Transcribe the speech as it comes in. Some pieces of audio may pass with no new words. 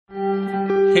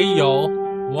Hey y'all,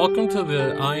 welcome to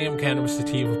the I Am Cannabis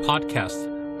Sativa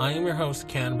podcast. I am your host,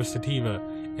 Cannabis Sativa.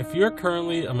 If you're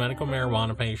currently a medical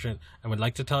marijuana patient and would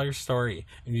like to tell your story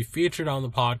and be featured on the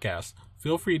podcast,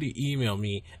 feel free to email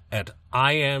me at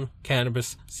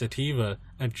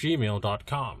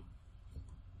iamcannabissativa@gmail.com.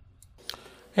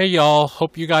 Hey y'all,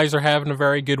 hope you guys are having a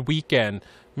very good weekend.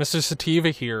 Mr. Sativa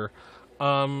here.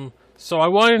 So I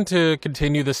wanted to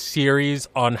continue the series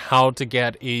on how to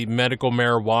get a medical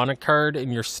marijuana card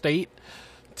in your state.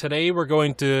 Today we're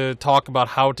going to talk about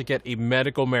how to get a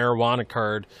medical marijuana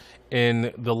card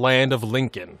in the land of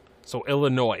Lincoln, so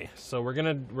Illinois. So we're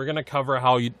gonna cover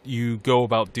how you go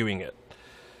about doing it.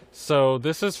 So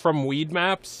this is from Weed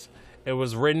Maps. It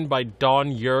was written by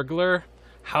Don Yergler.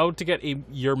 How to get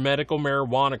your medical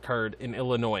marijuana card in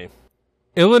Illinois.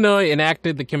 Illinois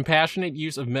enacted the Compassionate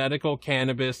Use of Medical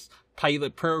Cannabis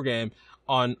pilot program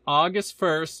on August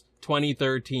 1st,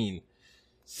 2013.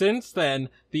 Since then,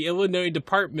 the Illinois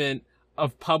Department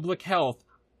of Public Health,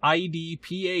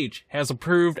 IDPH, has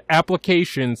approved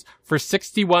applications for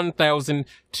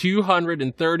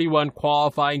 61,231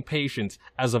 qualifying patients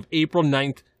as of April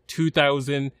 9th,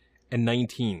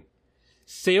 2019.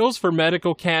 Sales for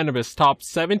medical cannabis topped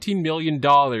 $17 million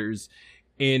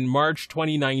in March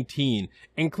 2019,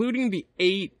 including the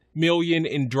 $8 million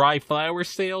in dry flower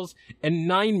sales and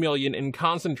 $9 million in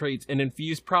concentrates and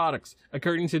infused products,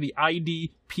 according to the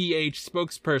IDPH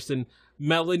spokesperson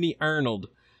Melanie Arnold.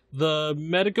 The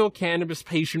Medical Cannabis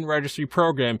Patient Registry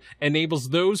Program enables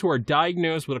those who are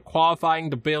diagnosed with a qualifying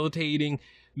debilitating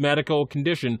medical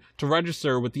condition to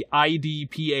register with the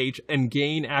IDPH and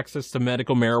gain access to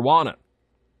medical marijuana.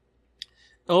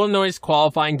 Illinois'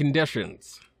 qualifying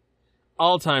conditions: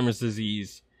 Alzheimer's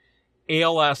disease,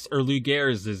 ALS or Lou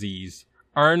Gehrig's disease,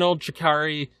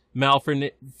 Arnold-Chiari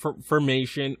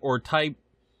malformation or type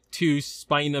 2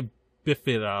 spina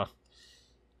bifida,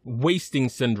 wasting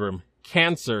syndrome,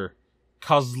 cancer,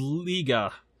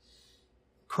 Kozliga,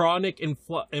 chronic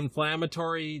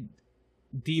inflammatory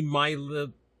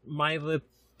demyelinating,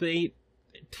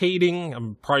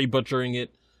 I'm probably butchering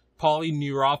it,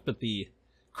 polyneuropathy,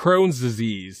 Crohn's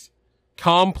disease,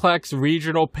 complex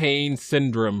regional pain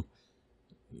syndrome,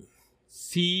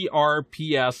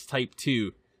 CRPS type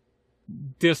 2,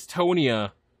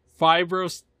 dystonia,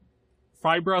 fibrous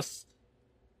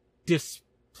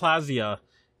dysplasia,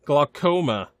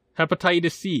 glaucoma,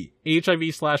 hepatitis C,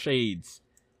 HIV/AIDS,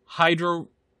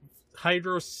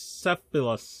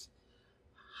 hydrocephalus,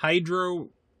 hydromylia,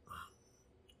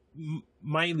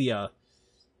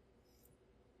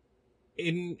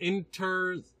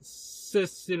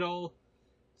 interstitial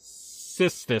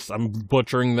cystis, I'm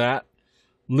butchering that,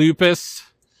 lupus,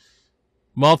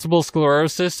 multiple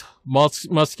sclerosis,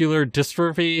 muscular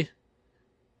dystrophy,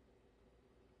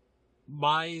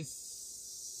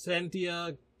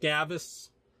 myasthenia gravis,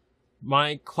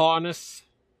 myoclonus,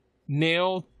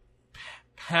 nail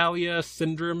palea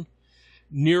syndrome,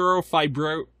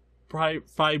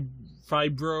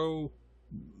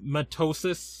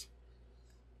 neurofibromatosis,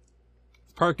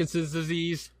 Parkinson's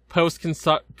disease,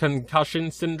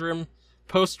 post-concussion syndrome,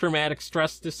 post-traumatic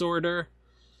stress disorder,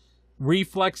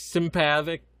 reflex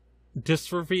sympathetic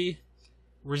dystrophy,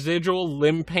 residual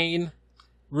limb pain,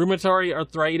 rheumatoid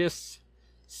arthritis,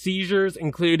 seizures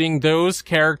including those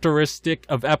characteristic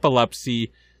of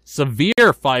epilepsy, severe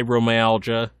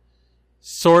fibromyalgia,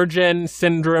 Sjögren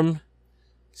syndrome,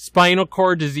 spinal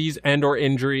cord disease and or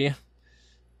injury,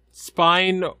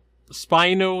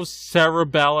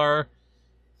 spinocerebellar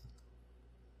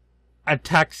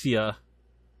ataxia,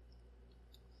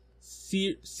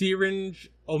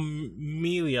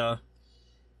 syringomelia,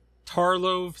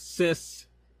 Tarlov cyst,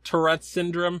 Tourette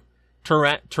syndrome,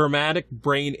 traumatic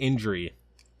brain injury.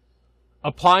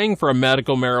 Applying for a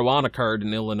medical marijuana card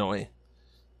in Illinois.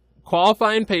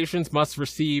 Qualifying patients must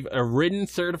receive a written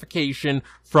certification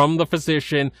from the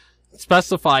physician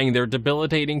specifying their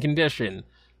debilitating condition.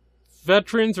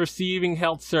 Veterans receiving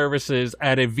health services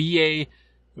at a VA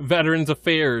Veterans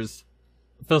Affairs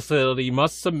facility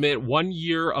must submit 1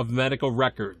 year of medical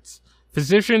records.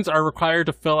 Physicians are required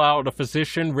to fill out a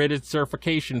physician-written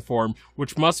certification form,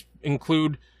 which must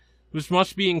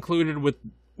be included with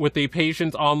a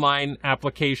patient's online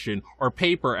application or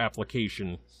paper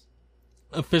application.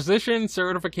 A physician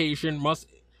certification must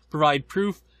provide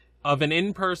proof of an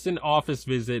in-person office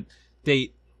visit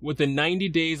date within 90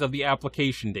 days of the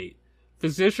application date.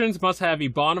 Physicians must have a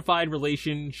bona fide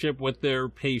relationship with their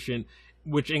patient,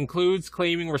 which includes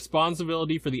claiming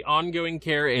responsibility for the ongoing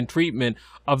care and treatment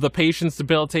of the patient's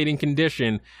debilitating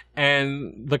condition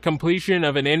and the completion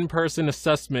of an in-person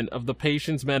assessment of the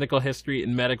patient's medical history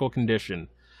and medical condition.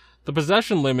 The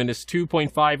possession limit is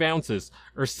 2.5 ounces,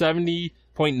 or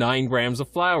 70.9 grams of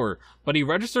flour, but a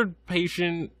registered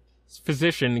physician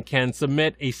can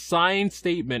submit a signed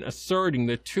statement asserting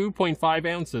that 2.5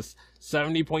 ounces,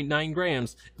 70.9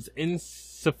 grams, is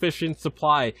insufficient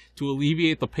supply to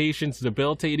alleviate the patient's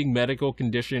debilitating medical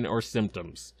condition or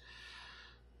symptoms.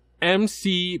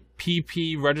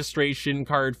 MCPP registration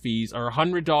card fees are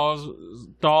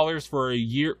 $100 for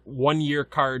a 1 year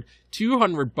card,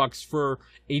 $200 for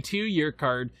a 2-year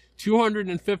card,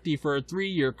 $250 for a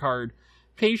 3-year card.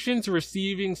 Patients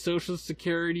receiving Social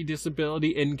Security disability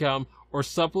income or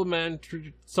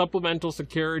supplemental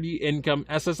security income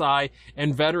 (SSI)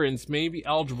 and veterans may be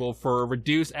eligible for a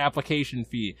reduced application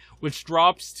fee, which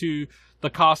drops to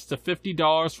the cost of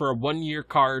 $50 for a 1-year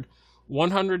card,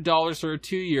 $100 for a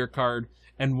 2-year card,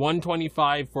 and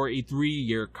 $125 for a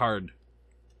 3-year card.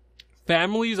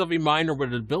 Families of a minor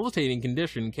with a debilitating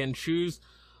condition can choose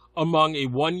among a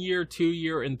 1-year,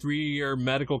 2-year, and 3-year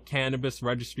medical cannabis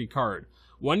registry card.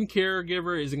 One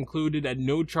caregiver is included at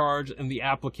no charge in the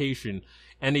application,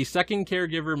 and a second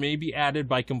caregiver may be added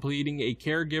by completing a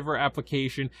caregiver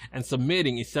application and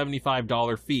submitting a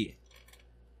 $75 fee.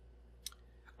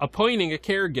 Appointing a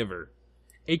caregiver.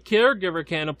 A caregiver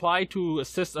can apply to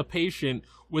assist a patient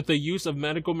with the use of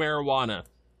medical marijuana.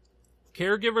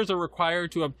 Caregivers are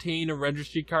required to obtain a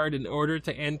registry card in order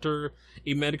to enter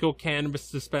a medical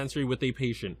cannabis dispensary with a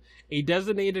patient. A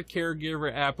designated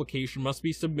caregiver application must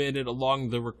be submitted along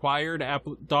the required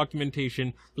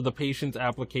documentation for the patient's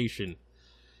application.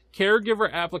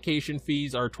 Caregiver application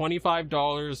fees are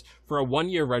 $25 for a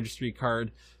 1-year registry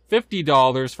card,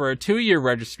 $50 for a 2-year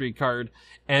registry card,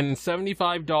 and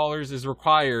 $75 is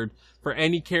required for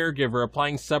any caregiver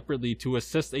applying separately to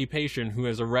assist a patient who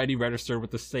has already registered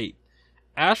with the state.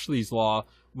 Ashley's Law,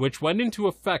 which went into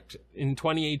effect in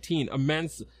 2018,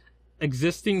 amends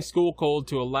existing school code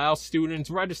to allow students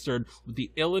registered with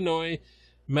the Illinois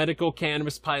Medical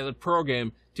Cannabis Pilot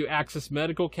Program to access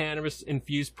medical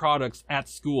cannabis-infused products at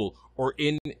school or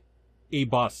in a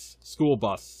school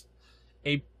bus.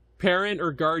 A parent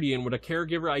or guardian with a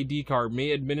caregiver ID card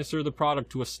may administer the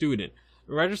product to a student.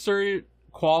 Registered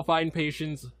qualifying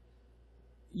patients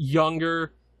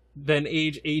younger than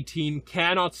age 18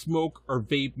 cannot smoke or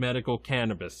vape medical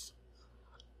cannabis.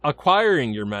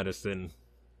 Acquiring your medicine.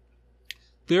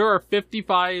 There are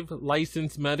 55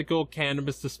 licensed medical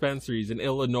cannabis dispensaries in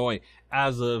Illinois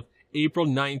as of April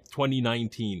 9th,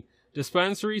 2019.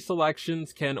 Dispensary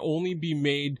selections can only be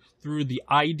made through the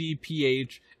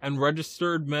IDPH, and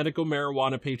registered medical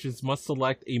marijuana patients must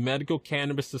select a medical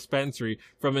cannabis dispensary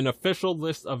from an official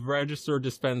list of registered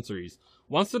dispensaries.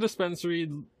 Once the dispensary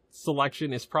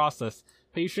selection is processed,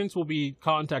 patients will be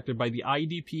contacted by the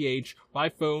IDPH by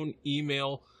phone,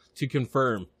 email to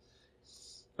confirm.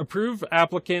 Approved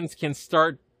applicants can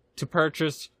start to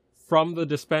purchase from the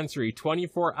dispensary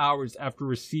 24 hours after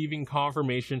receiving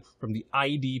confirmation from the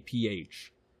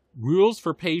IDPH. Rules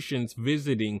for patients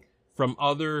visiting from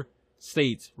other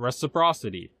states.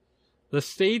 Reciprocity.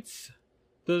 The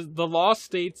law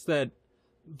states that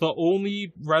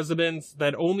only residents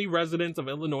of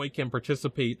Illinois can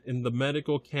participate in the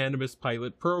medical cannabis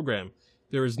pilot program.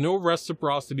 There is no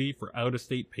reciprocity for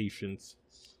out-of-state patients.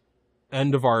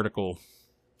 End of article.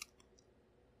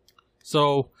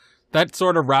 So that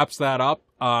sort of wraps that up.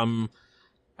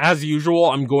 As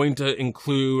usual, I'm going to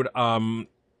include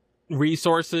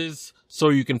resources so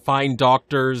you can find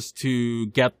doctors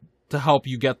to help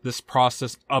you get this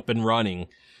process up and running.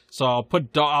 So I'll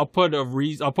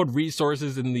put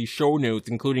resources in the show notes,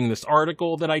 including this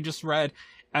article that I just read,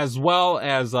 as well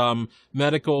as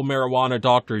medical marijuana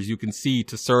doctors you can see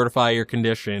to certify your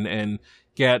condition and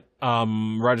get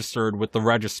registered with the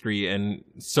registry and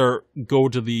go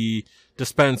to the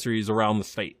dispensaries around the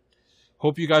state.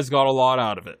 Hope you guys got a lot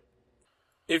out of it.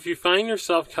 If you find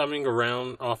yourself coming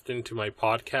around often to my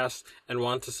podcast and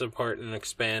want to support and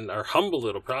expand our humble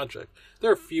little project,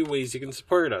 there are a few ways you can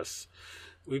support us.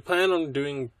 We plan on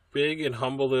doing big and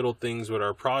humble little things with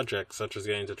our project, such as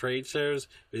going to trade shows,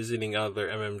 visiting other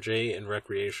MMJ and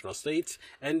recreational states,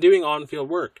 and doing on-field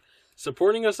work.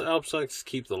 Supporting us helps us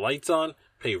keep the lights on,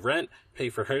 pay rent, pay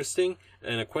for hosting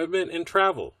and equipment, and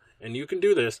travel. And you can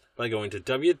do this by going to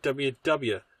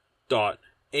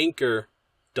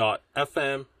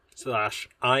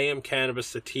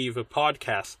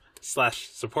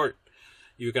www.anchor.fm/IamCannabisSativa-podcast/support.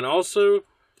 You can also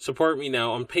support me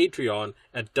now on Patreon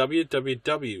at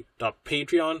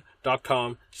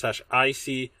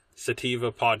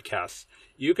www.patreon.com/ICSativa-podcast.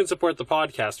 You can support the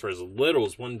podcast for as little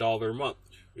as $1 a month.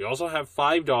 We also have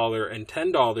 $5 and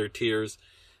 $10 tiers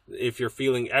if you're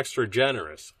feeling extra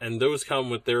generous, and those come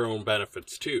with their own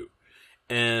benefits too.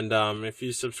 And if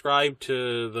you subscribe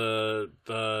to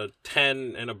the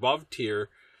 10 and above tier,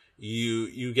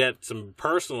 you get some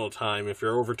personal time if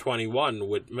you're over 21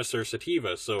 with Mr.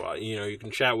 Sativa. So, you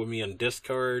can chat with me on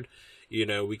Discord.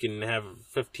 We can have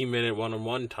 15-minute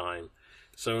one-on-one time.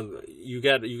 So you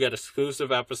get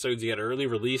exclusive episodes, you get early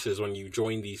releases when you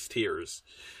join these tiers.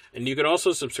 And you can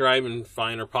also subscribe and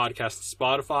find our podcast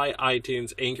on Spotify,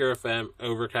 iTunes, Anchor FM,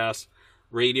 Overcast,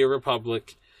 Radio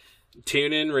Republic,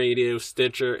 TuneIn Radio,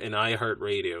 Stitcher, and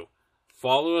iHeartRadio.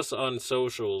 Follow us on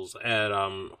socials at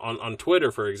on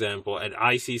Twitter, for example, at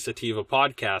IC Sativa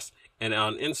Podcast, and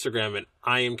on Instagram at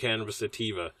I Am Cannabis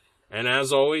Sativa. And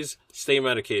as always, stay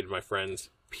medicated, my friends.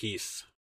 Peace.